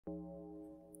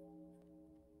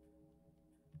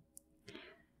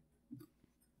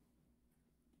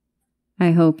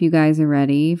I hope you guys are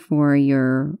ready for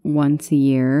your once a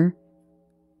year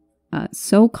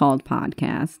so-called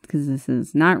podcast, because this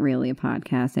is not really a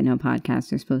podcast. I know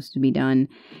podcasts are supposed to be done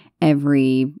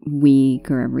every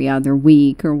week or every other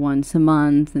week or once a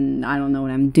month, and I don't know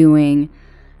what I'm doing,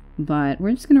 but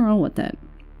we're just going to roll with it.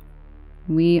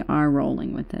 We are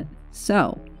rolling with it.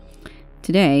 So,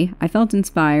 today, I felt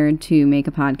inspired to make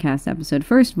a podcast episode,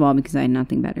 first of all, because I had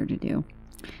nothing better to do.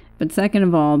 But second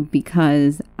of all,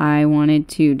 because I wanted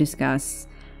to discuss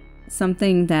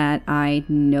something that I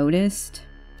noticed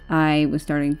I was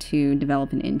starting to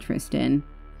develop an interest in.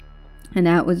 And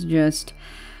that was just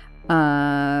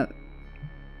something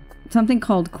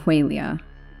called Qualia.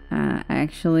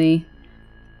 Actually,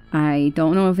 I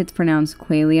don't know if it's pronounced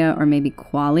Qualia or maybe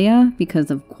Qualia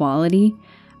because of quality.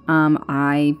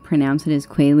 I pronounce it as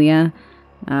Qualia.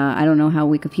 I don't know how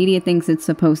Wikipedia thinks it's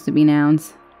supposed to be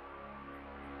pronounced.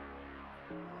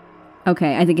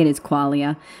 Okay, I think it is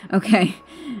Qualia. Okay.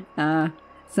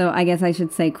 So I guess I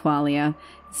should say Qualia.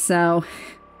 So,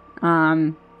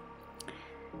 for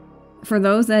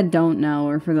those that don't know,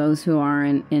 or for those who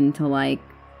aren't into, like,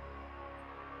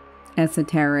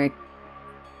 esoteric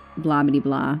blah blah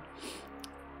blah,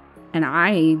 and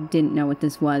I didn't know what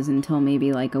this was until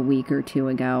maybe, like, a week or two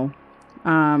ago.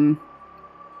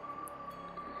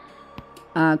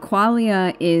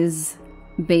 Qualia is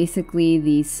basically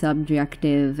the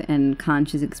subjective and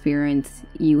conscious experience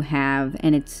you have,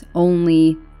 and it's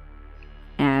only,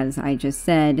 as I just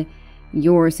said,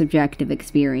 your subjective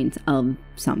experience of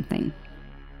something.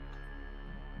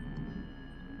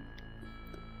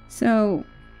 So,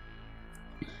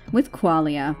 with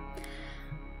Qualia,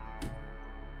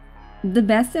 the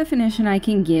best definition I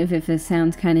can give, if this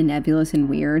sounds kind of nebulous and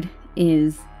weird,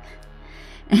 is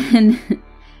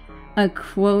a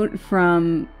quote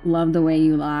from Love the Way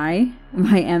You Lie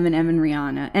by Eminem and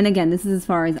Rihanna. And again, this is as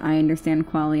far as I understand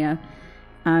Qualia.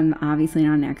 I'm obviously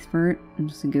not an expert. I'm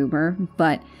just a goober.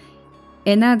 But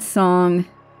in that song,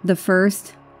 the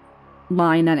first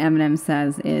line that Eminem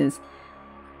says is,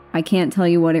 "I can't tell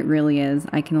you what it really is.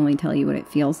 I can only tell you what it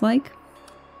feels like."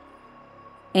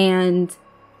 And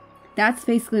that's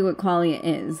basically what Qualia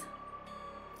is.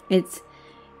 It's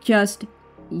just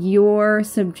your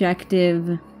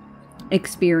subjective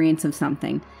experience of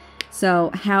something.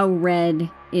 So how red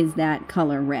is that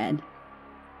color red?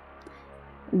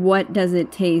 What does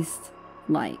it taste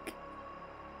like?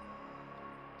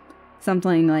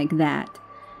 Something like that.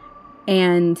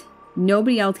 And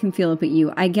nobody else can feel it but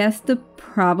you. I guess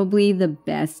probably the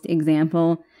best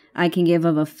example I can give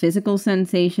of a physical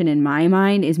sensation in my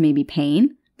mind is maybe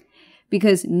pain.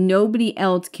 Because nobody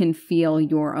else can feel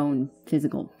your own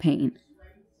physical pain.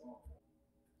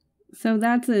 So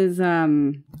that's as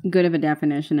good of a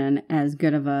definition and as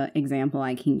good of an example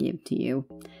I can give to you.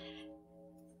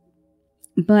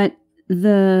 But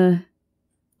the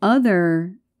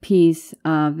other piece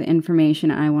of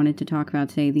information I wanted to talk about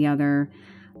today, the other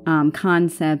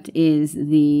concept, is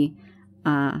the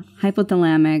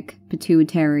hypothalamic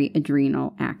pituitary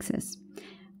adrenal axis,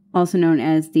 also known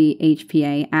as the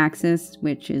HPA axis,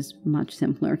 which is much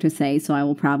simpler to say, so I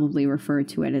will probably refer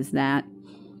to it as that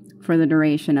for the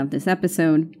duration of this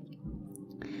episode.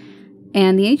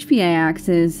 And the HPA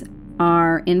axis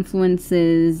are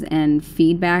influences and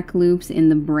feedback loops in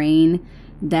the brain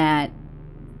that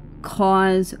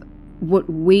cause what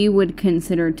we would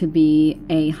consider to be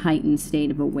a heightened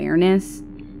state of awareness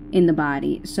in the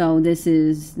body. So this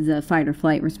is the fight or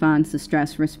flight response, the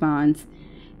stress response.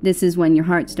 This is when your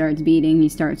heart starts beating, you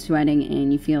start sweating,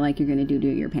 and you feel like you're going to do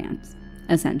your pants,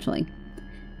 essentially.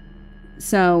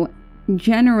 So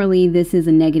generally, this is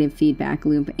a negative feedback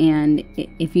loop, and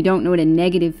if you don't know what a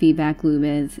negative feedback loop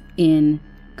is, in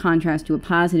contrast to a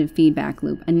positive feedback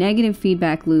loop, a negative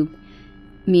feedback loop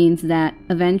means that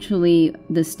eventually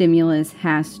the stimulus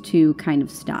has to kind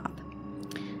of stop.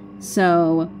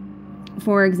 So,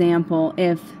 for example,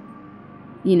 if,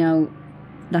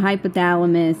 the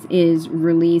hypothalamus is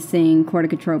releasing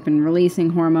corticotropin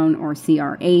releasing hormone, or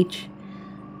CRH,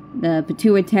 the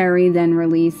pituitary then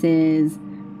releases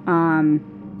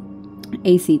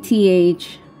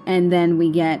ACTH, and then we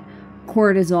get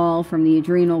cortisol from the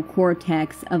adrenal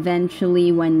cortex.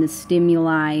 Eventually, when the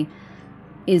stimuli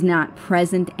is not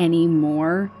present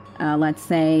anymore, let's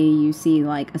say you see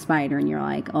like a spider and you're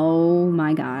like, oh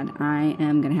my god, I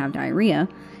am gonna have diarrhea,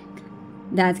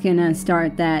 that's gonna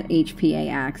start that HPA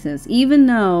axis. Even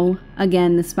though,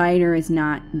 again, the spider is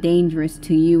not dangerous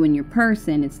to you and your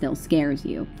person, it still scares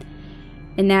you.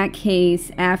 In that case,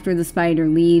 after the spider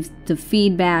leaves, the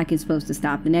feedback is supposed to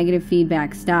stop. The negative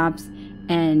feedback stops,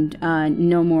 and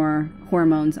no more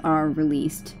hormones are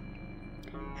released.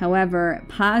 However,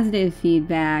 positive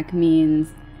feedback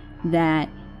means that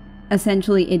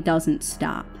essentially it doesn't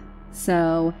stop.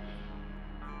 So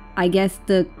I guess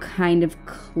the kind of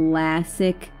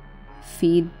classic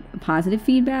positive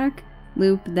feedback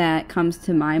loop that comes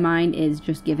to my mind is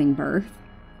just giving birth.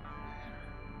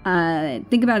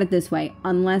 Think about it this way.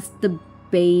 Unless the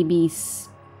baby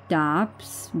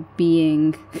stops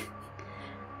being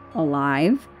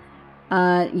alive,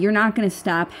 you're not going to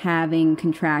stop having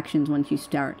contractions once you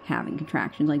start having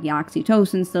contractions. Like the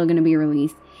oxytocin's still going to be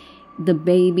released. The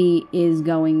baby is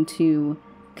going to,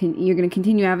 you're going to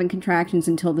continue having contractions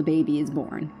until the baby is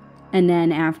born. And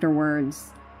then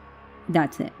afterwards,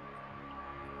 that's it.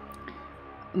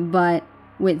 But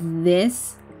with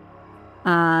this,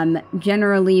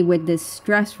 generally with this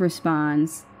stress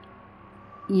response,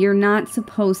 you're not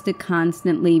supposed to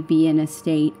constantly be in a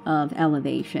state of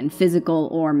elevation, physical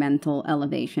or mental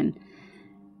elevation.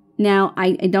 Now,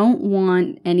 I don't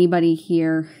want anybody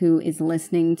here who is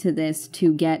listening to this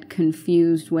to get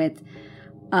confused with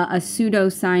a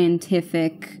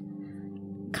pseudoscientific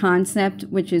concept,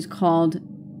 which is called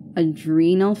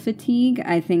adrenal fatigue.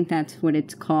 I think that's what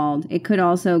it's called. It could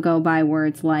also go by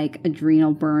words like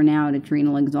adrenal burnout,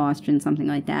 adrenal exhaustion, something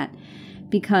like that.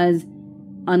 Because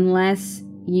unless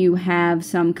you have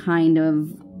some kind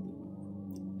of,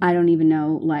 I don't even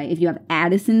know, like if you have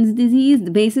Addison's disease,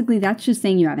 basically that's just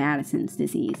saying you have Addison's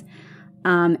disease.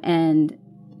 And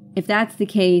if that's the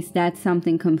case, that's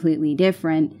something completely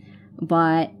different.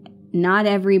 But not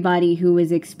everybody who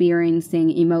is experiencing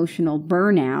emotional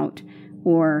burnout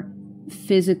or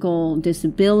physical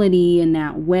disability in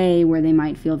that way where they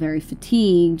might feel very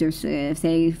fatigued, or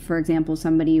say, for example,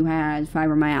 somebody who has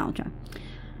fibromyalgia,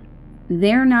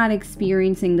 they're not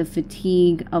experiencing the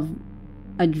fatigue of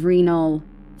adrenal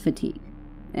fatigue,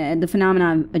 the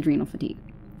phenomenon of adrenal fatigue.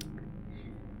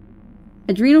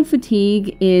 Adrenal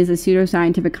fatigue is a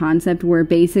pseudoscientific concept where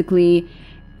basically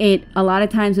a lot of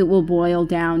times it will boil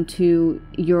down to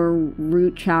your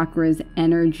root chakra's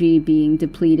energy being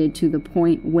depleted to the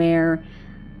point where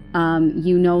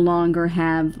you no longer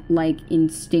have like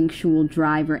instinctual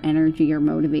drive or energy or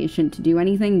motivation to do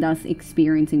anything, thus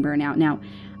experiencing burnout. Now,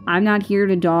 I'm not here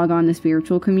to dog on the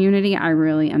spiritual community. I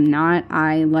really am not.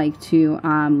 I like to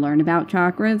learn about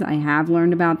chakras. I have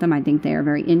learned about them. I think they are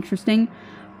very interesting.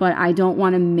 But I don't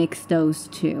want to mix those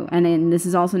two. And then this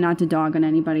is also not to dog on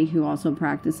anybody who also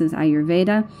practices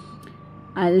Ayurveda.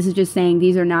 This is just saying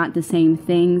these are not the same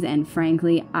things. And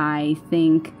frankly, I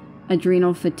think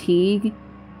adrenal fatigue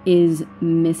is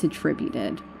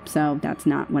misattributed. So that's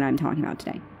not what I'm talking about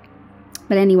today.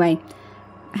 But anyway,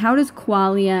 how does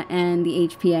Qualia and the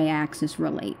HPA axis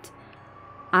relate?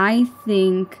 I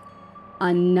think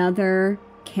another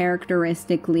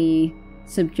characteristically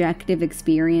subjective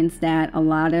experience that a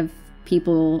lot of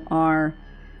people are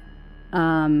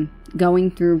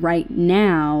going through right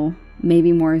now,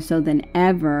 maybe more so than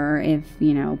ever, if,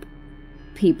 you know,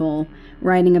 people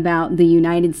writing about the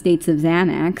United States of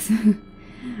Xanax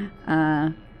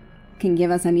can give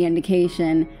us any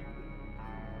indication,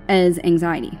 as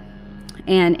anxiety.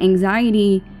 And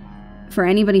anxiety, for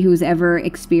anybody who's ever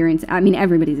experienced, I mean,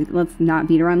 let's not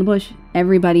beat around the bush.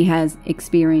 Everybody has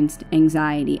experienced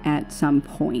anxiety at some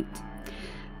point.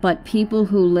 But people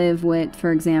who live with,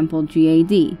 for example,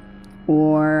 GAD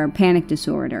or panic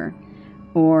disorder,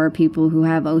 or people who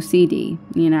have OCD,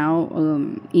 you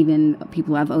know, even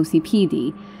people who have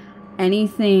OCPD,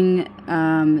 anything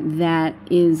that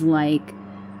is like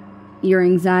your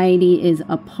anxiety is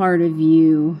a part of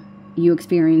you. You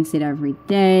experience it every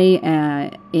day.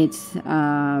 It's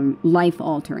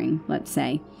life-altering, let's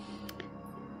say.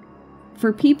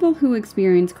 For people who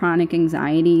experience chronic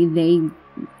anxiety, they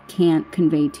can't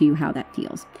convey to you how that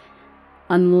feels.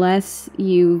 Unless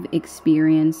you've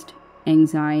experienced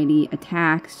anxiety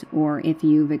attacks, or if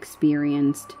you've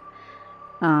experienced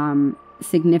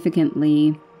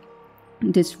significantly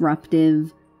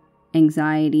disruptive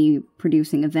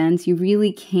anxiety-producing events, you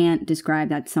really can't describe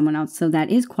that to someone else. So that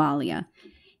is qualia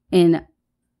in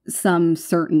some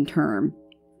certain term.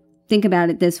 Think about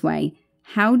it this way.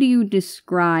 How do you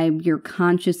describe your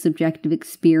conscious subjective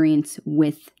experience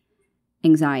with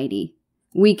anxiety?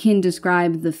 We can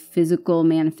describe the physical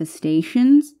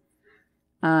manifestations,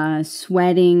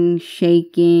 sweating,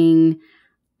 shaking,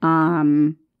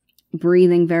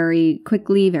 breathing very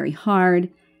quickly, very hard,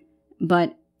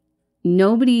 but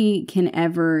nobody can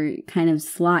ever kind of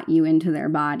slot you into their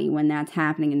body when that's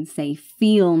happening and say,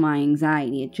 feel my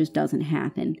anxiety. It just doesn't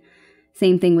happen.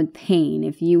 Same thing with pain.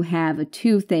 If you have a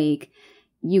toothache,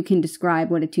 you can describe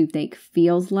what a toothache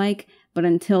feels like, but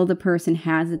until the person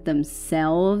has it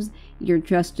themselves, you're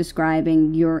just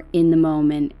describing your in the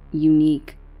moment,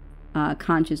 unique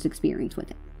conscious experience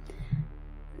with it.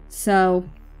 So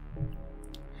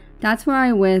that's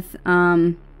why with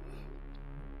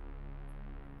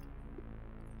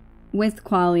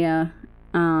Qualia,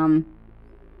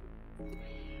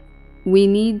 we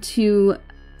need to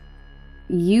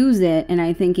use it, and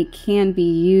I think it can be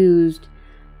used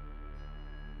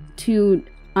to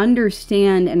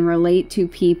understand and relate to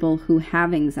people who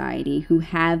have anxiety, who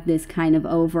have this kind of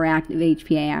overactive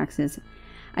HPA axis.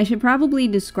 I should probably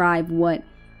describe what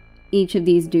each of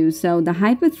these do. So the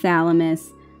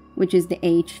hypothalamus, which is the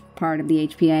H part of the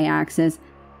HPA axis,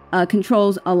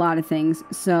 controls a lot of things.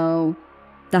 So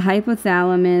the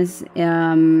hypothalamus,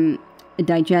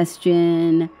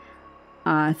 digestion,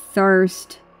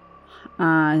 thirst,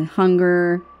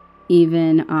 hunger,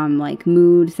 even like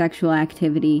mood, sexual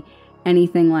activity,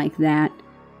 anything like that.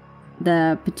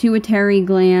 The pituitary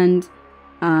gland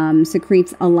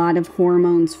secretes a lot of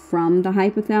hormones from the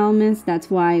hypothalamus.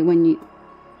 That's why when you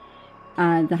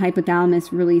the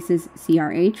hypothalamus releases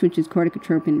CRH, which is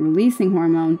corticotropin releasing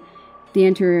hormone, the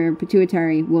anterior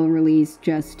pituitary will release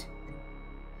just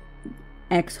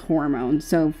X hormone.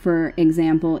 So for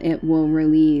example, it will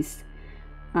release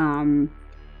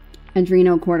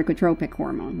adrenocorticotropic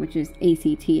hormone, which is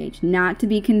ACTH, not to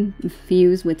be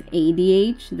confused with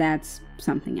ADH. That's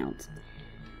something else.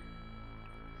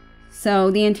 So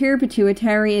the anterior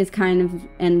pituitary is kind of,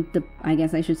 and I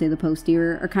guess I should say the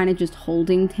posterior, are kind of just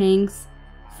holding tanks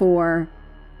for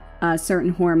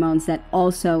certain hormones that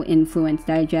also influence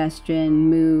digestion,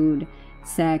 mood,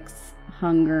 sex,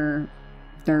 hunger,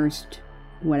 thirst,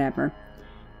 whatever.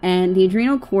 And the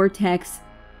adrenal cortex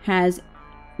has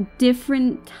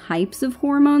different types of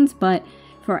hormones, but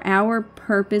for our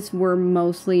purpose, we're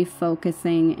mostly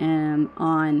focusing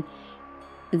on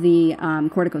the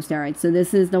corticosteroids. So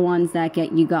this is the ones that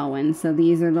get you going. So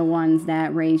these are the ones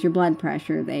that raise your blood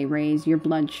pressure. They raise your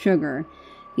blood sugar.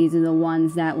 These are the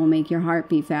ones that will make your heart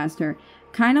beat faster.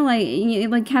 Kind of like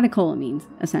catecholamines,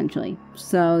 essentially.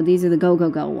 So these are the go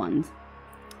ones.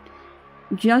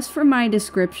 Just from my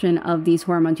description of these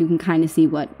hormones, you can kind of see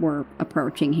what we're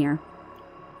approaching here.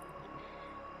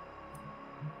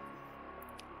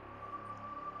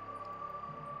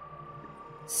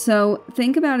 So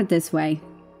think about it this way.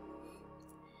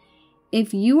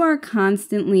 If you are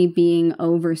constantly being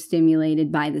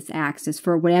overstimulated by this axis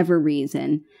for whatever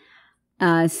reason,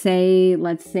 let's say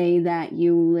that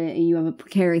you have a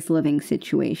precarious living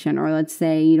situation, or let's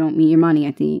say you don't meet your money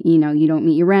you don't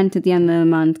meet your rent at the end of the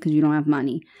month because you don't have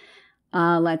money.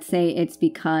 Let's say it's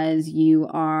because you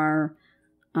are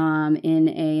in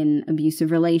an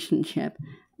abusive relationship.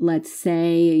 Let's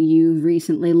say you've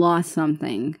recently lost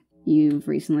something. You've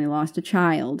recently lost a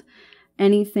child.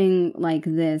 Anything like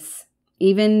this,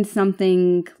 even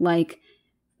something like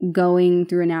going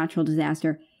through a natural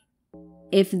disaster.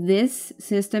 If this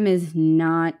system is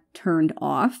not turned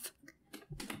off,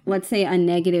 let's say a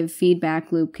negative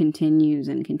feedback loop continues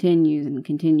and continues and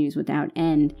continues without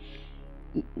end.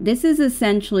 This is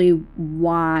essentially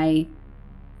why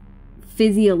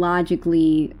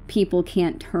physiologically people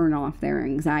can't turn off their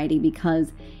anxiety,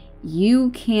 because you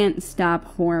can't stop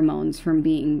hormones from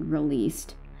being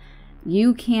released.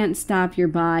 You can't stop your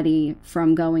body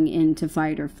from going into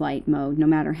fight or flight mode, no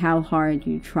matter how hard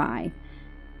you try.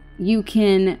 You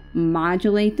can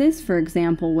modulate this, for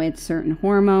example, with certain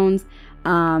hormones.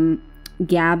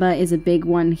 GABA is a big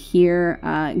one here.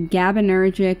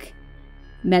 GABAergic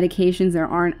medications, there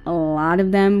aren't a lot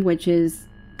of them, which is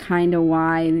kind of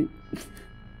why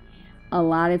a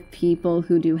lot of people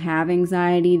who do have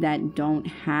anxiety that don't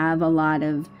have a lot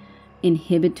of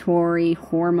inhibitory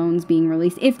hormones being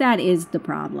released, if that is the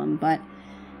problem, but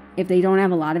if they don't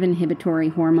have a lot of inhibitory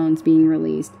hormones being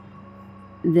released,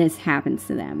 this happens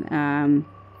to them.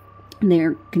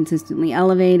 They're consistently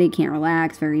elevated, can't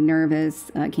relax, very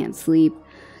nervous, can't sleep.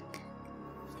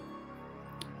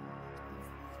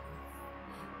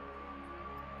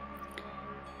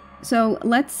 So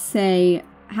let's say,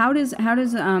 how does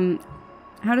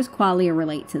Qualia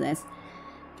relate to this?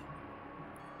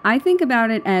 I think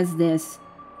about it as this.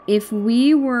 If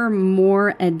we were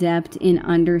more adept in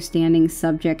understanding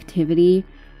subjectivity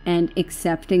and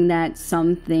accepting that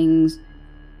some things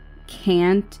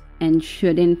can't and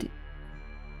shouldn't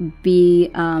be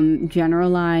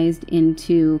generalized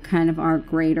into kind of our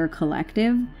greater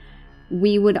collective,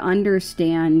 we would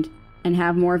understand and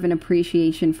have more of an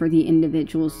appreciation for the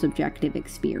individual's subjective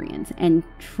experience and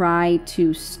try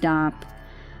to stop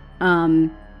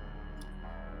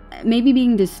maybe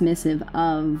being dismissive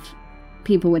of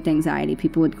people with anxiety,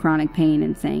 people with chronic pain,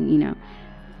 and saying, you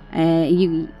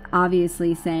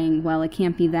obviously saying, well, it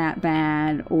can't be that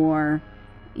bad, or,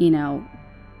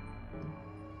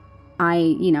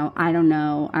 I don't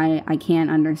know. I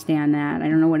can't understand that. I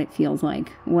don't know what it feels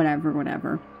like.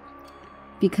 Whatever.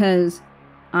 Because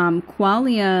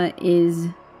qualia is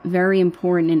very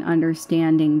important in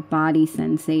understanding body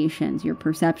sensations, your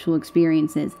perceptual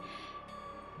experiences.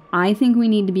 I think we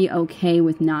need to be okay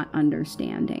with not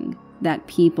understanding that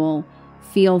people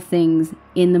feel things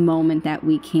in the moment that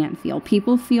we can't feel.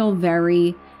 People feel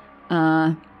very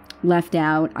left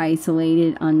out,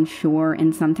 isolated, unsure,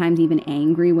 and sometimes even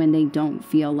angry when they don't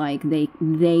feel like they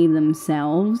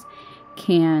themselves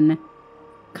can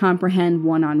comprehend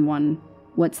one-on-one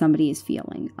what somebody is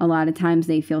feeling. A lot of times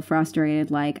they feel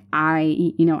frustrated, like,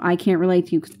 I can't relate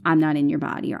to you because I'm not in your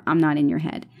body, or I'm not in your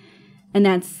head. And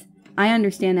I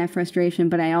understand that frustration,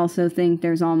 but I also think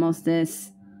there's almost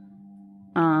this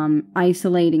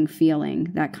isolating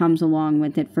feeling that comes along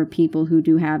with it for people who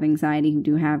do have anxiety, who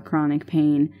do have chronic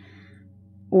pain,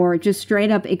 or just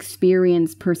straight up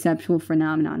experience perceptual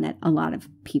phenomenon that a lot of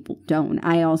people don't.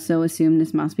 I also assume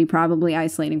this must be probably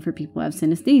isolating for people who have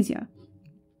synesthesia,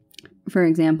 for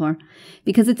example,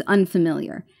 because it's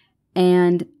unfamiliar.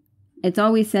 And it's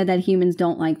always said that humans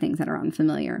don't like things that are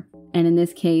unfamiliar. And in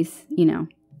this case,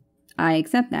 I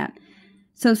accept that.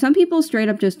 So some people straight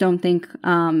up just don't think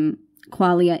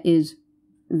qualia is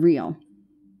real.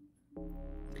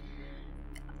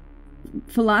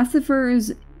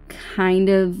 Philosophers kind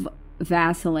of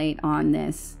vacillate on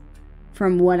this,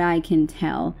 from what I can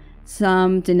tell.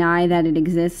 Some deny that it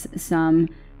exists. Some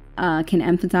can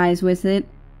empathize with it.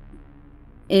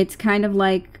 It's kind of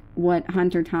like what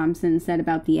Hunter Thompson said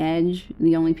about the edge.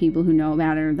 The only people who know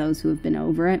about it are those who have been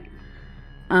over it.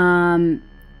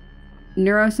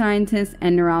 Neuroscientists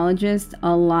and neurologists,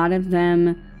 a lot of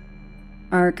them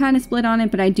are kind of split on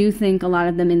it, but I do think a lot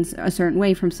of them, in a certain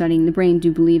way from studying the brain,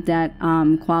 do believe that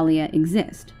qualia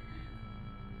exist.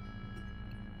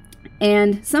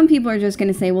 And some people are just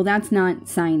going to say, well, that's not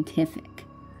scientific.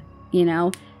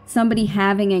 Somebody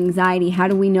having anxiety, how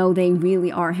do we know they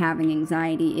really are having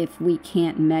anxiety if we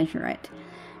can't measure it?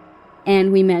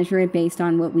 And we measure it based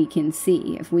on what we can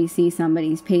see. If we see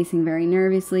somebody's pacing very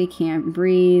nervously, can't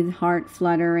breathe, heart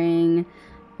fluttering,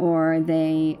 or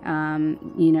they,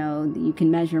 you can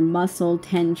measure muscle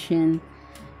tension.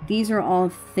 These are all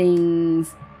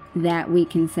things that we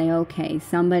can say, okay,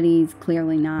 somebody's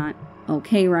clearly not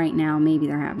okay right now. Maybe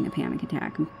they're having a panic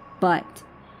attack. But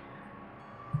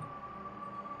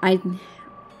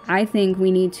I think we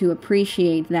need to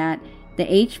appreciate that the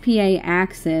HPA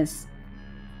axis,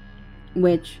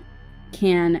 which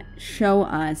can show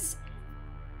us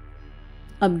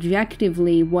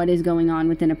objectively what is going on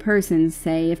within a person,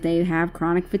 say if they have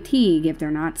chronic fatigue, if they're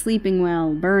not sleeping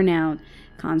well, burnout,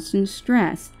 constant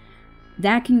stress,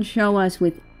 that can show us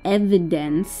with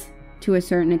evidence to a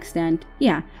certain extent,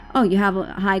 yeah, oh, you have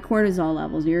high cortisol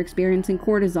levels, you're experiencing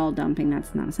cortisol dumping.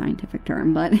 That's not a scientific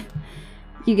term, but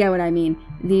you get what I mean.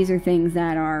 These are things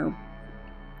that are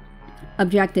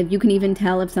objective. You can even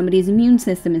tell if somebody's immune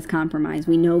system is compromised.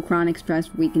 We know chronic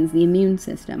stress weakens the immune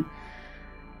system.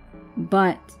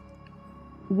 But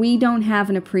we don't have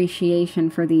an appreciation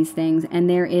for these things, and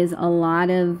there is a lot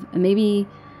of maybe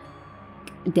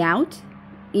doubt,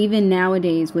 even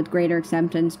nowadays with greater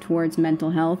acceptance towards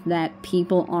mental health, that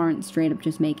people aren't straight up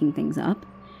just making things up,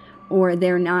 or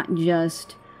they're not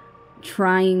just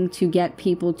trying to get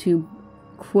people to,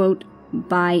 quote,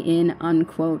 buy in,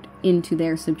 unquote, into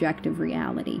their subjective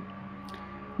reality.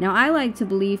 Now, I like to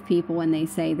believe people when they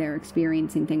say they're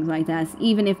experiencing things like this,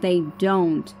 even if they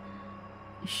don't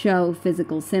show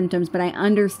physical symptoms. But I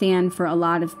understand for a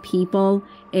lot of people,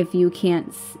 if you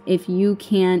can't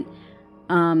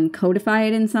codify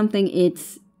it in something,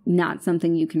 it's not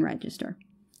something you can register.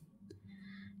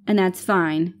 And that's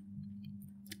fine.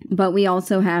 But we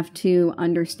also have to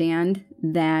understand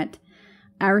that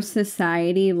our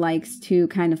society likes to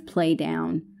kind of play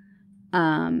down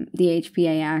the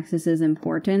HPA axis's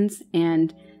importance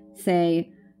and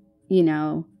say,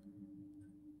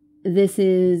 this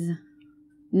is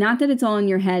not that it's all in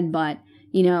your head, but,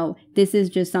 this is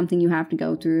just something you have to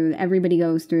go through. Everybody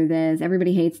goes through this.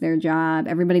 Everybody hates their job.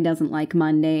 Everybody doesn't like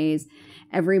Mondays.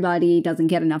 Everybody doesn't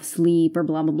get enough sleep, or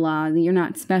blah, blah, blah. You're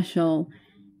not special.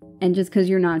 And just because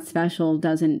you're not special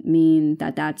doesn't mean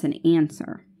that that's an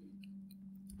answer.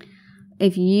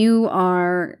 If you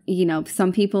are,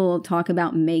 some people talk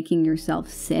about making yourself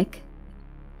sick.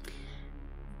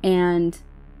 And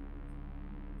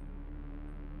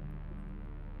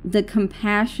the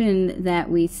compassion that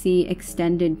we see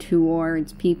extended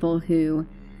towards people who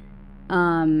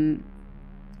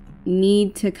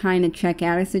need to kind of check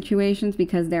out of situations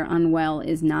because they're unwell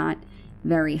is not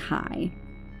very high.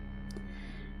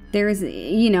 There's,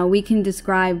 we can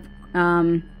describe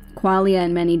Qualia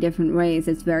in many different ways.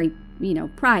 It's very,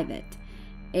 private.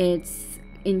 It's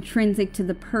intrinsic to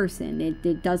the person.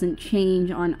 It doesn't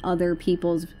change on other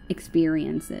people's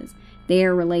experiences,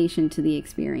 their relation to the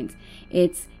experience.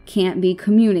 It can't be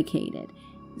communicated.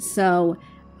 So,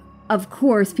 of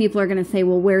course, people are going to say,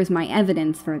 well, where's my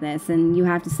evidence for this? And you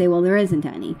have to say, well, there isn't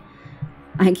any.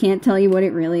 I can't tell you what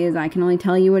it really is. I can only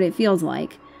tell you what it feels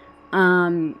like.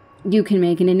 You can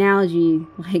make an analogy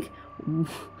like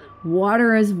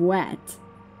water is wet,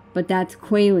 but that's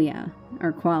Qualia,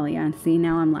 or Qualia. See,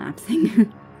 now I'm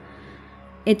lapsing.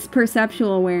 It's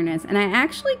perceptual awareness. And I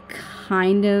actually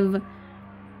kind of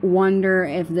wonder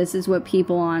if this is what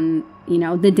people on,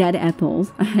 the dead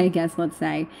Ethels, I guess, let's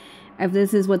say, if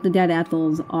this is what the dead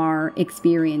Ethels are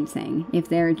experiencing, if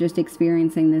they're just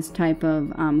experiencing this type of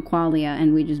qualia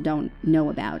and we just don't know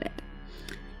about it.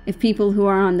 If people who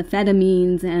are on the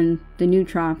phetamines and the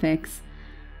nootropics,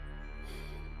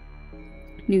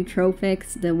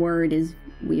 the word is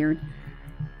weird,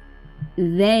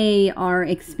 they are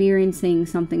experiencing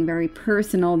something very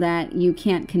personal that you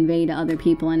can't convey to other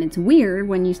people. And it's weird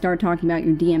when you start talking about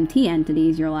your DMT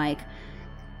entities, you're like,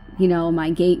 my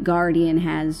gate guardian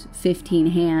has 15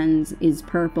 hands, is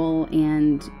purple,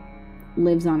 and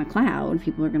lives on a cloud.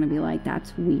 People are going to be like,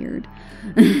 that's weird.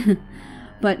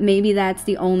 But maybe that's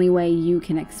the only way you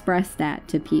can express that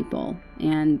to people,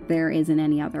 and there isn't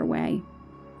any other way.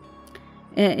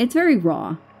 It's very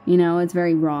raw, it's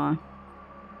very raw.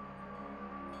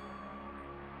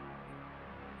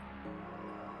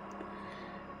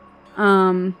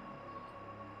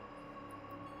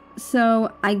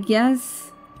 So I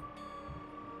guess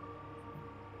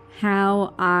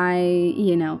how I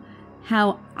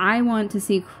want to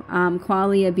see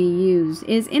qualia be used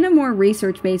is in a more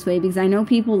research-based way, because I know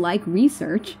people like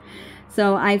research.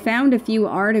 So I found a few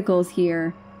articles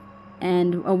here,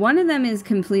 and one of them is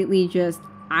completely just,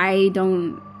 I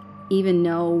don't even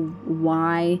know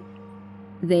why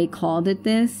they called it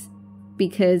this,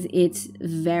 because it's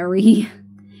very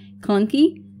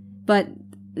clunky, but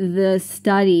the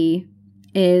study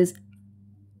is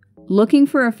looking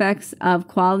for effects of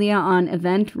qualia on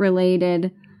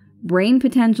event-related brain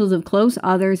potentials of close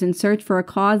others in search for a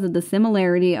cause of the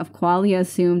similarity of qualia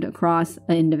assumed across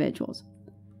individuals.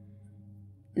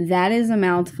 That is a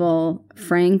mouthful.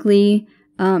 Frankly,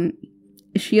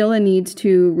 Sheila needs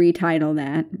to retitle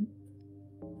that.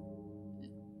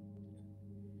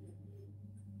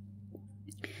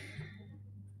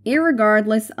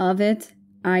 Irregardless of it,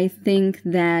 I think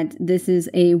that this is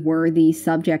a worthy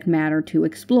subject matter to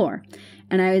explore.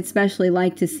 And I would especially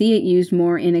like to see it used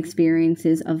more in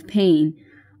experiences of pain,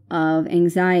 of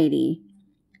anxiety.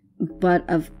 But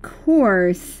of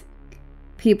course,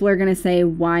 people are going to say,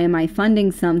 why am I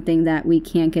funding something that we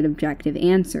can't get objective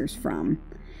answers from?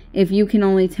 If you can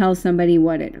only tell somebody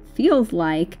what it feels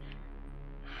like,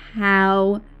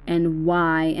 how and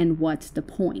why and what's the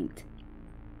point?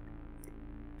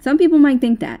 Some people might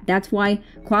think that. That's why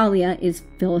qualia is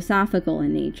philosophical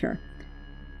in nature.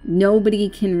 Nobody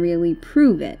can really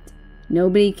prove it.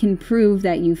 Nobody can prove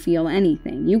that you feel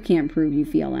anything. You can't prove you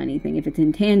feel anything. If it's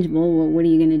intangible, well, what are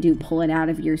you going to do? Pull it out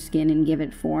of your skin and give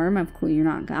it form? Of course, you're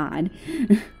not God.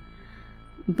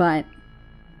 But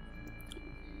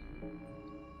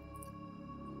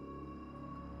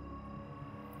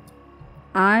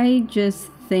I just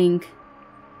think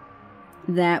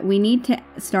that we need to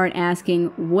start asking,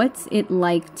 what's it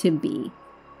like to be?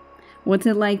 What's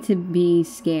it like to be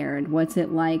scared? What's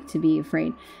it like to be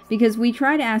afraid? Because we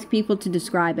try to ask people to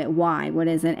describe it. Why? What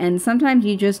is it? And sometimes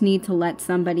you just need to let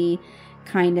somebody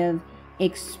kind of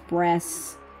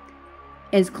express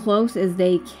as close as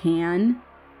they can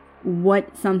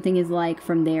what something is like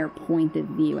from their point of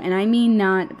view. And I mean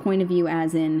not point of view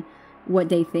as in what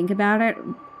they think about it,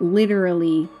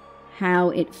 literally how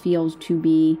it feels to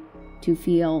be, to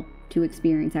feel, to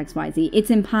experience XYZ. It's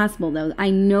impossible though. I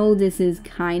know this is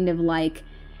kind of like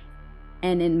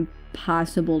an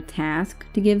impossible task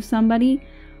to give somebody,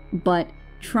 but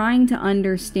trying to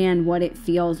understand what it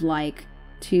feels like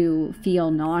to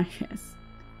feel nauseous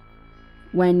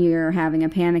when you're having a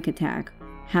panic attack,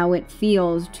 how it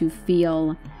feels to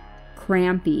feel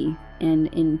crampy and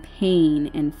in pain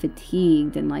and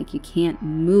fatigued and like you can't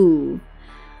move,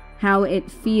 how it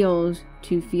feels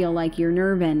to feel like your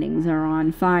nerve endings are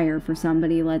on fire for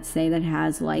somebody, let's say, that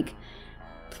has like,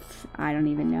 I don't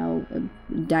even know,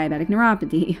 diabetic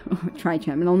neuropathy or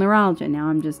trigeminal neuralgia. Now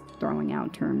I'm just throwing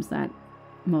out terms that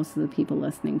most of the people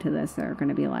listening to this are going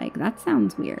to be like, that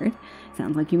sounds weird.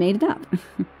 Sounds like you made it up.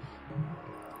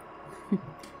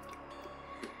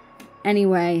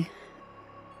 Anyway,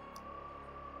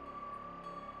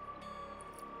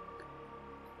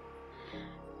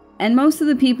 And most of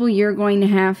the people you're going to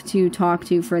have to talk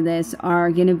to for this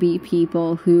are going to be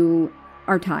people who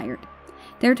are tired.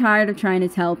 They're tired of trying to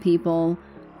tell people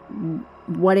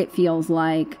what it feels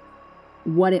like,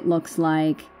 what it looks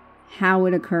like, how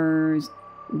it occurs,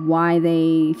 why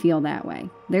they feel that way.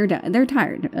 They're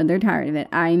tired. They're tired of it.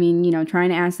 I mean, you know, trying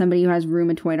to ask somebody who has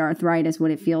rheumatoid arthritis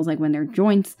what it feels like when their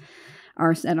joints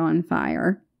are set on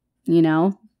fire, you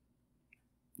know,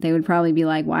 they would probably be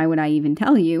like, why would I even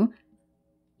tell you?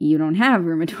 You don't have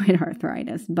rheumatoid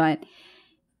arthritis. But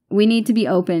we need to be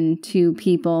open to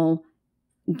people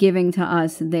giving to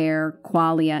us their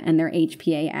qualia and their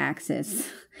HPA axis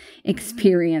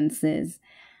experiences.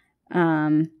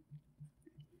 I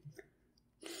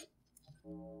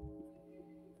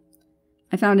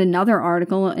found another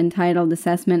article entitled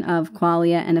Assessment of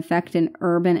Qualia and Effect in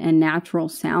Urban and Natural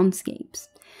Soundscapes.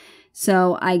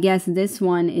 So I guess this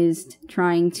one is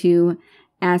trying to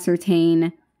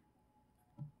ascertain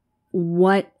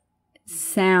what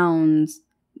sounds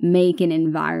make an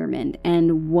environment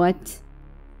and what,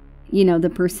 you know, the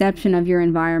perception of your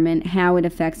environment, how it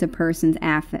affects a person's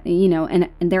affect, you know, and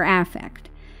their affect.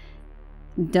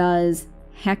 Does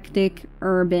hectic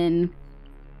urban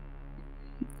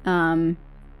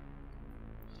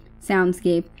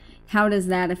soundscape, how does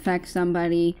that affect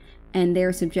somebody and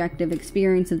their subjective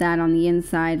experience of that on the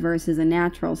inside versus a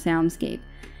natural soundscape?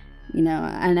 You know,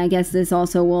 and I guess this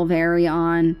also will vary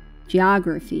on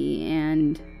geography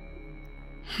and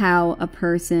how a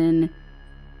person,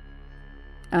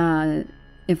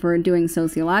 if we're doing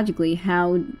sociologically,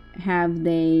 how have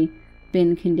they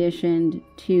been conditioned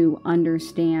to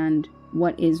understand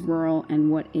what is rural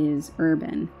and what is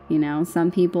urban? You know,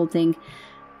 some people think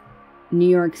New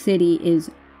York City is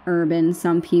urban.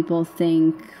 Some people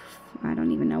think, I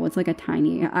don't even know, what's like a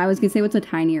tiny, I was going to say what's a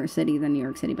tinier city than New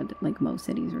York City, but like most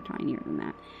cities are tinier than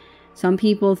that. Some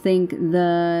people think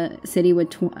the city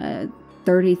with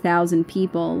 30,000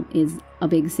 people is a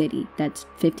big city that's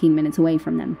 15 minutes away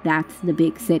from them. That's the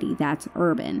big city. That's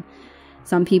urban.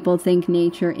 Some people think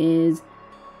nature is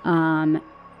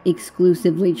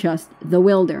exclusively just the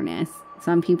wilderness.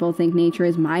 Some people think nature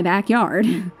is my backyard.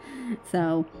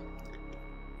 So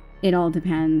it all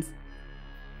depends.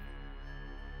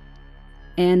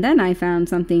 And then I found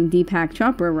something Deepak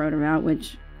Chopra wrote about,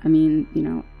 which, I mean, you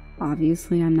know,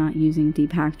 obviously I'm not using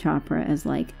Deepak Chopra as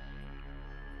like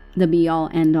the be-all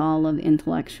end-all of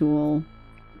intellectual,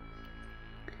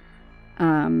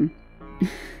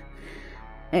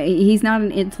 he's not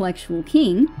an intellectual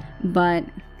king, but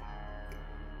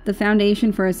the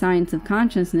foundation for a science of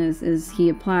consciousness is he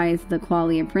applies the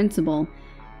Qualia principle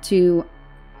to,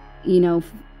 you know,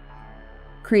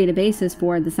 create a basis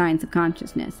for the science of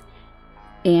consciousness.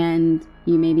 And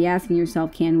you may be asking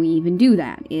yourself, can we even do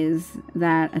that? Is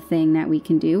that a thing that we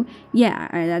can do? Yeah,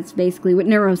 that's basically what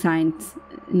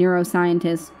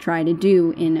neuroscientists try to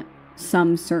do in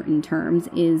some certain terms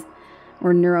is,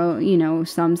 or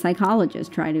some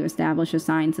psychologists try to establish a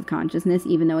science of consciousness,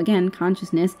 even though, again,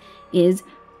 consciousness is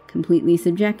completely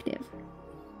subjective.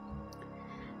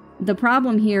 The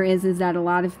problem here is that a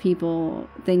lot of people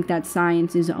think that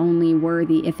science is only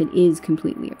worthy if it is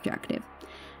completely objective.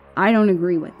 I don't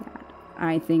agree with that.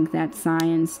 I think that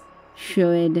science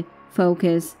should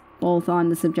focus both on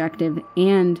the subjective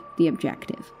and the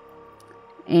objective.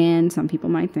 And some people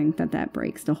might think that that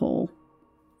breaks the whole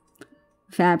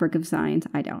fabric of science.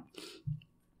 I don't.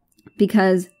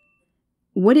 Because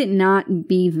would it not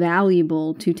be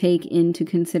valuable to take into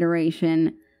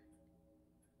consideration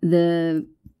the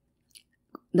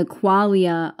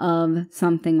qualia of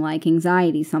something like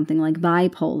anxiety, something like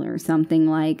bipolar, something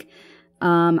like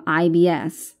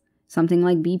IBS, something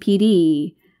like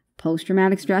BPD,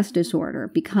 post-traumatic stress disorder,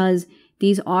 because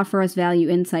these offer us value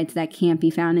insights that can't be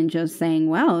found in just saying,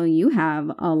 well, you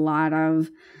have a lot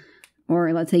of,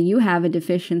 or let's say you have a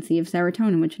deficiency of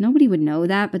serotonin, which nobody would know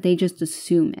that, but they just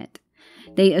assume it.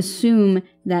 They assume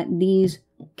that these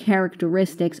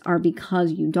characteristics are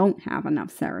because you don't have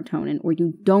enough serotonin or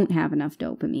you don't have enough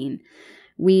dopamine.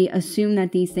 We assume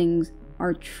that these things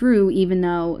are true, even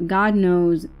though God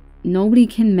knows nobody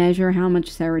can measure how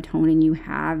much serotonin you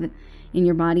have in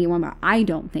your body at one point. I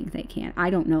don't think they can.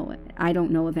 I don't know it. I don't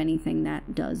know of anything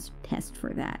that does test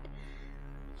for that.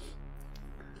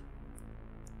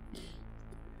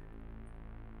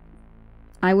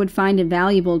 I would find it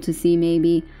valuable to see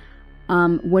maybe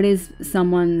what is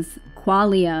someone's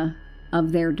qualia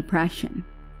of their depression.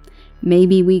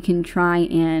 Maybe we can try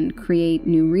and create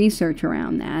new research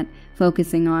around that,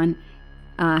 focusing on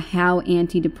how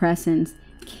antidepressants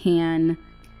can,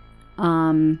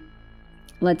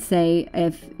 let's say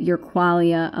if your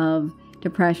qualia of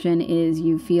depression is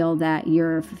you feel that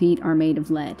your feet are made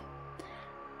of lead,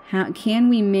 How can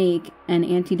we make an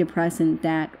antidepressant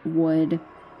that would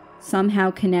somehow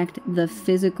connect the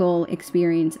physical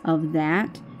experience of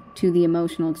that to the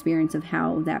emotional experience of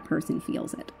how that person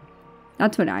feels it?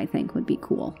 That's what I think would be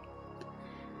cool.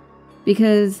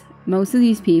 Because most of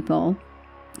these people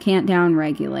can't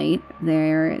downregulate.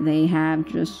 They have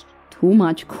just too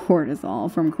much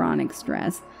cortisol from chronic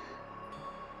stress.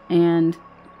 And,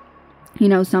 you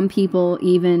know, some people,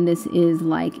 even this is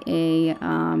like a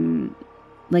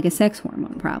sex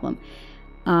hormone problem.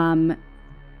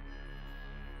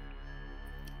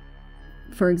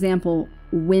 For example,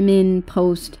 women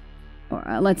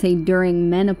let's say during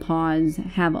menopause,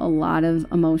 have a lot of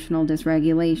emotional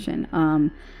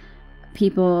dysregulation.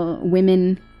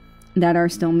 Women that are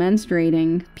still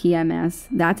menstruating, PMS,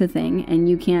 that's a thing. And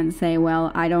you can't say,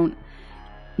 well, I don't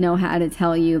know how to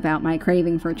tell you about my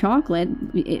craving for chocolate.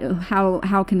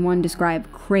 How can one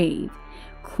describe crave?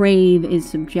 Crave is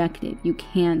subjective. You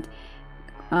can't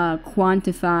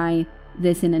quantify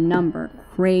this in a number.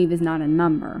 Crave is not a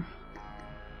number.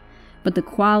 But the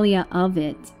qualia of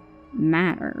it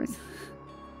matters.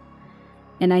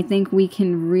 And I think we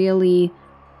can really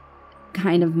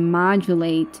kind of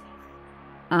modulate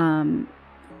how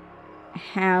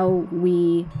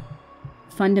we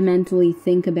fundamentally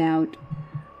think about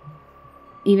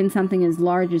even something as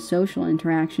large as social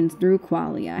interactions through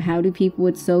qualia. How do people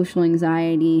with social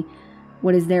anxiety,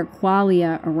 what is their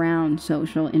qualia around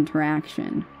social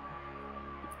interaction?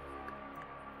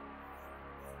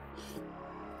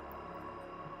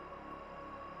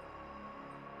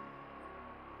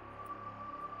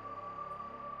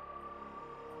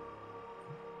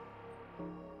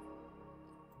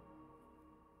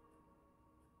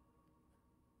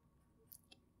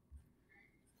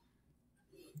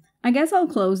 I guess I'll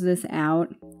close this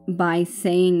out by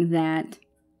saying that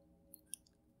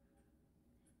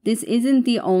this isn't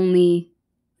the only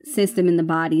system in the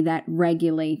body that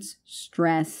regulates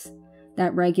stress,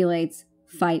 that regulates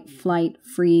fight, flight,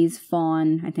 freeze,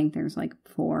 fawn. I think there's like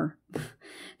 4.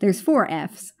 There's 4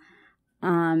 Fs.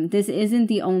 This isn't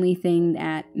the only thing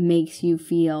that makes you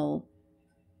feel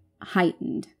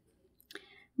heightened.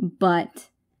 But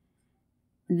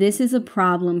this is a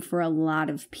problem for a lot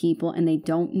of people, and they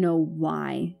don't know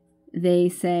why. They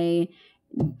say,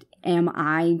 am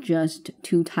I just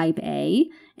too type A?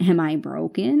 Am I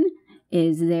broken?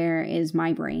 Is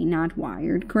my brain not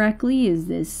wired correctly? Is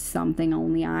this something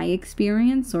only I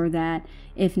experience? Or that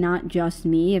if not just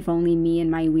me, if only me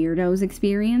and my weirdos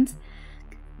experience?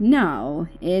 No,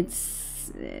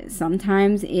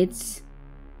 sometimes it's,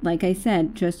 like I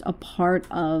said, just a part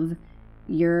of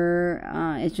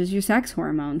it's just your sex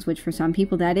hormones, which for some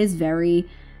people that is very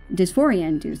dysphoria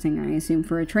inducing. I assume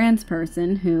for a trans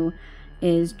person who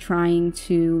is trying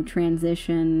to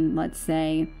transition, let's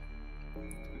say,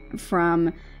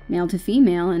 from male to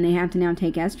female, and they have to now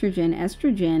take estrogen.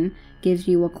 Estrogen gives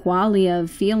you a qualia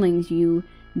of feelings you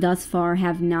thus far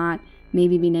have not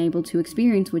maybe been able to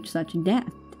experience with such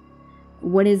depth.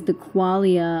 What is the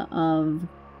qualia of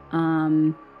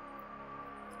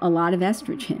a lot of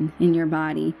estrogen in your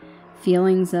body?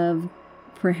 Feelings of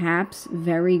perhaps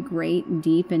very great,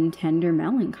 deep, and tender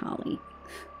melancholy,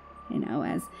 you know,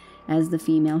 as the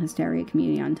female hysteria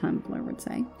community on Tumblr would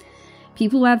say.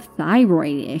 People who have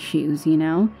thyroid issues, you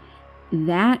know,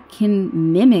 that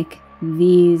can mimic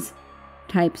these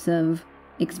types of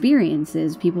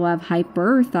experiences. People who have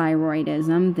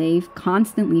hyperthyroidism, they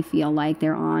constantly feel like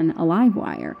they're on a live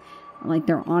wire, like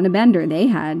they're on a bender. They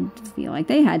feel like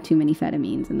they had too many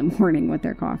amphetamines in the morning with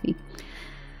their coffee.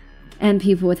 And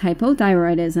people with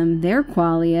hypothyroidism, their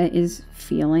qualia is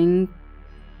feeling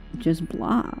just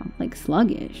blah, like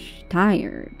sluggish,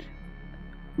 tired,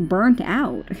 burnt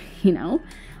out, you know,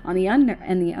 on the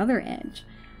other edge.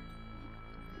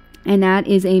 And that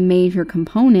is a major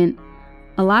component.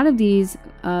 A lot of these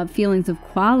feelings of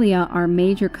qualia are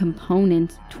major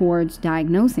components towards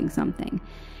diagnosing something.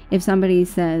 If somebody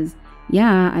says,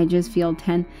 yeah, I just feel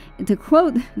to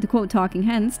quote Talking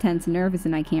Heads, tense and nervous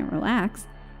and I can't relax,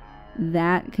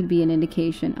 that could be an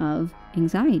indication of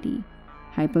anxiety,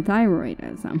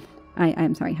 hypothyroidism.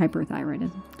 I'm sorry,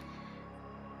 hyperthyroidism.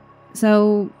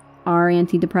 So, are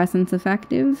antidepressants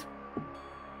effective?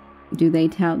 Do they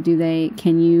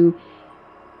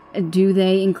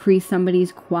increase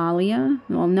somebody's qualia?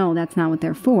 Well, no, that's not what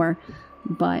they're for.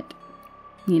 But,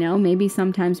 you know, maybe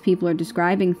sometimes people are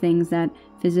describing things that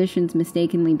physicians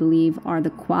mistakenly believe are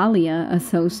the qualia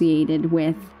associated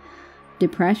with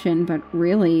depression, but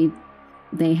really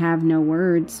they have no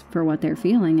words for what they're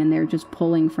feeling, and they're just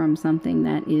pulling from something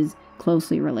that is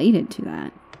closely related to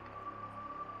that.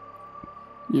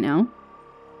 You know?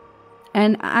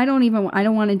 And I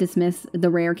don't want to dismiss the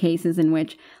rare cases in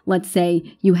which, let's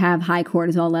say, you have high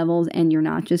cortisol levels and you're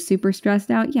not just super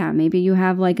stressed out. Yeah, maybe you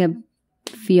have like a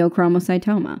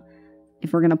pheochromocytoma,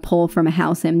 if we're going to pull from a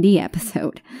House MD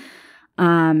episode.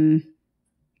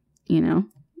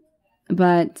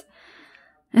 But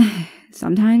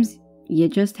sometimes you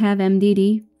just have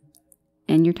MDD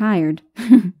and you're tired.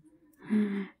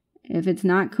 If it's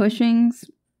not Cushing's,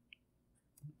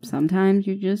 sometimes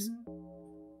you're just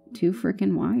too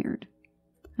freaking wired.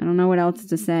 I don't know what else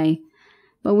to say.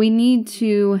 But we need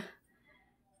to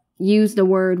use the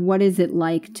word, what is it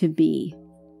like to be?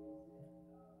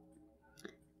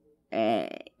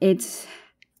 It's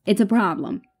a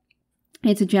problem.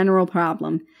 It's a general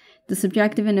problem. The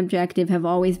subjective and objective have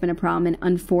always been a problem. And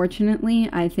unfortunately,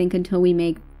 I think until we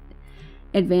make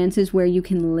advances where you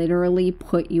can literally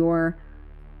put your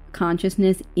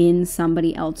consciousness in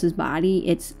somebody else's body,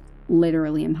 it's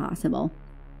literally impossible.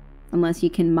 Unless you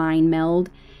can mind meld,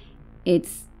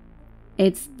 it's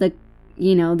the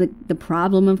the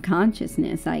problem of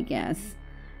consciousness, I guess.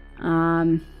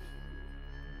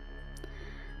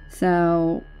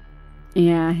 So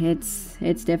yeah,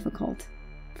 it's difficult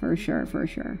for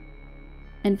sure.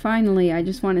 And finally, I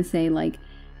just want to say, like,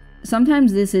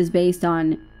 sometimes this is based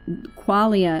on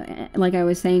qualia, like I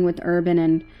was saying with urban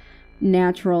and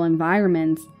natural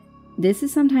environments. This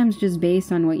is sometimes just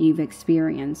based on what you've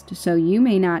experienced. So you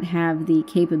may not have the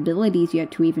capabilities yet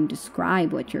to even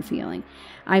describe what you're feeling.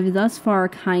 I've thus far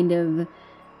kind of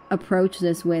approached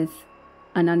this with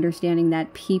an understanding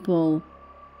that people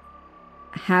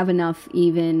have enough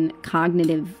even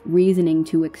cognitive reasoning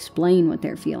to explain what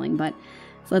they're feeling. But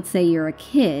let's say you're a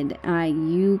kid,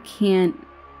 you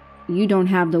don't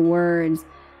have the words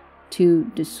to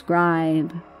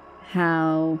describe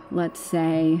how, let's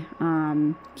say,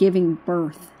 giving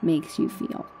birth makes you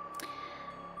feel.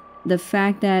 The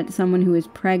fact that someone who is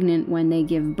pregnant when they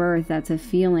give birth, that's a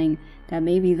feeling that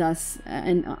maybe thus,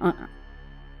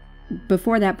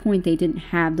 before that point, they didn't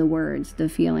have the words, the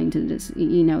feeling to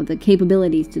the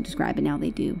capabilities to describe it. Now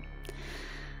they do.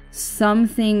 Some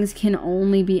things can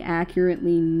only be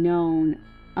accurately known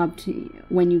up to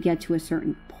when you get to a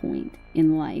certain point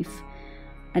in life.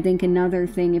 I think another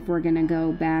thing, if we're going to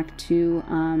go back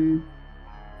to,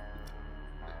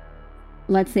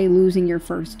 let's say, losing your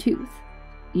first tooth.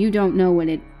 You don't know what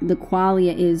the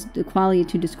qualia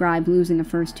to describe losing a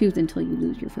first tooth until you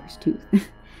lose your first tooth.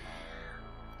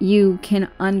 You can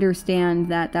understand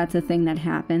that that's a thing that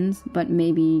happens, but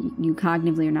maybe you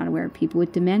cognitively are not aware. People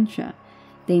with dementia,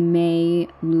 they may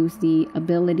lose the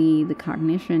ability, the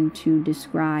cognition to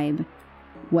describe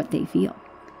what they feel,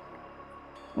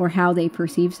 or how they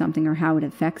perceive something, or how it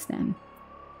affects them.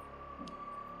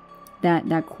 That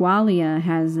qualia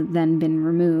has then been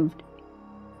removed.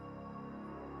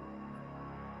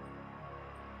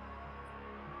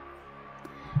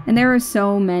 And there are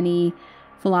so many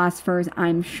philosophers,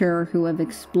 I'm sure, who have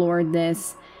explored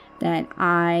this, that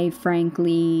I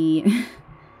frankly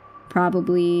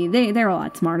probably, they're a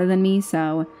lot smarter than me,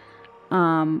 so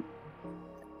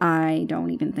I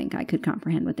don't even think I could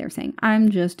comprehend what they're saying. I'm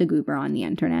just a goober on the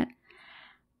internet.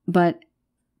 But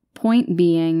point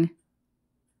being,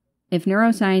 if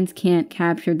neuroscience can't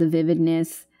capture the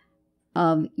vividness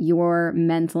of your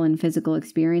mental and physical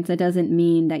experience, that doesn't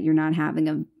mean that you're not having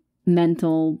a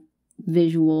mental,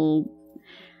 visual,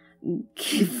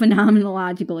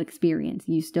 phenomenological experience.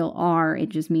 You still are. It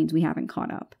just means we haven't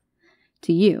caught up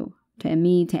to you, to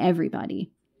me, to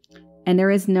everybody. And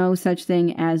there is no such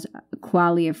thing as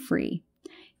qualia free.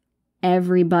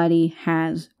 Everybody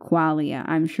has qualia.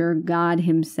 I'm sure God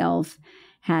himself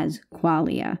has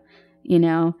qualia.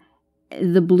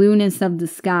 The blueness of the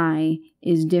sky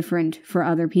is different for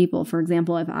other people. For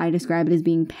example, if I describe it as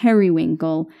being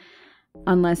periwinkle,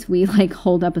 unless we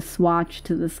hold up a swatch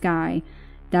to the sky,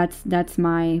 that's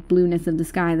my blueness of the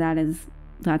sky.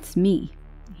 That's me,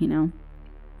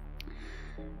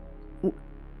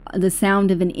 The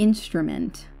sound of an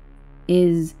instrument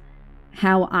is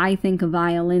how I think a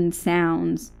violin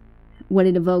sounds. What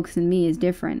it evokes in me is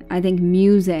different. I think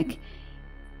music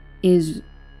is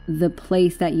the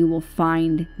place that you will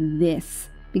find this,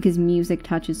 because music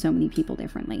touches so many people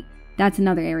differently. That's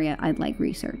another area I'd like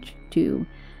research to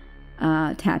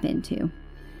tap into,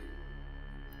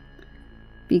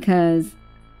 because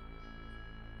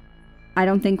I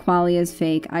don't think qualia is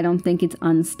fake. I don't think it's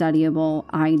unstudyable.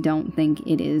 I don't think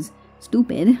it is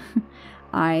stupid.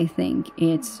 I think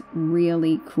it's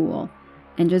really cool.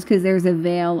 And just because there's a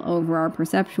veil over our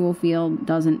perceptual field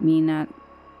doesn't mean that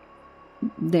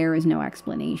there is no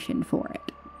explanation for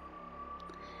it.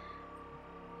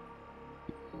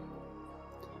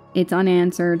 It's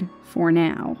unanswered for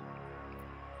now.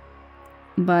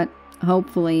 But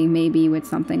hopefully, maybe with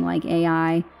something like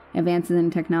AI, advances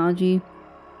in technology,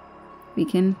 we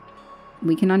can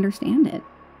understand it.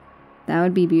 That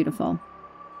would be beautiful.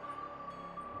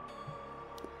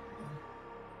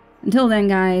 Until then,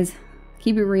 guys,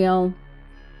 keep it real.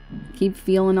 Keep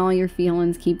feeling all your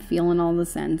feelings. Keep feeling all the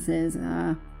senses.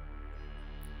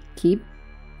 Keep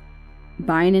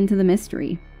buying into the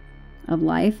mystery of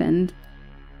life and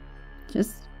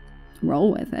just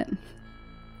roll with it.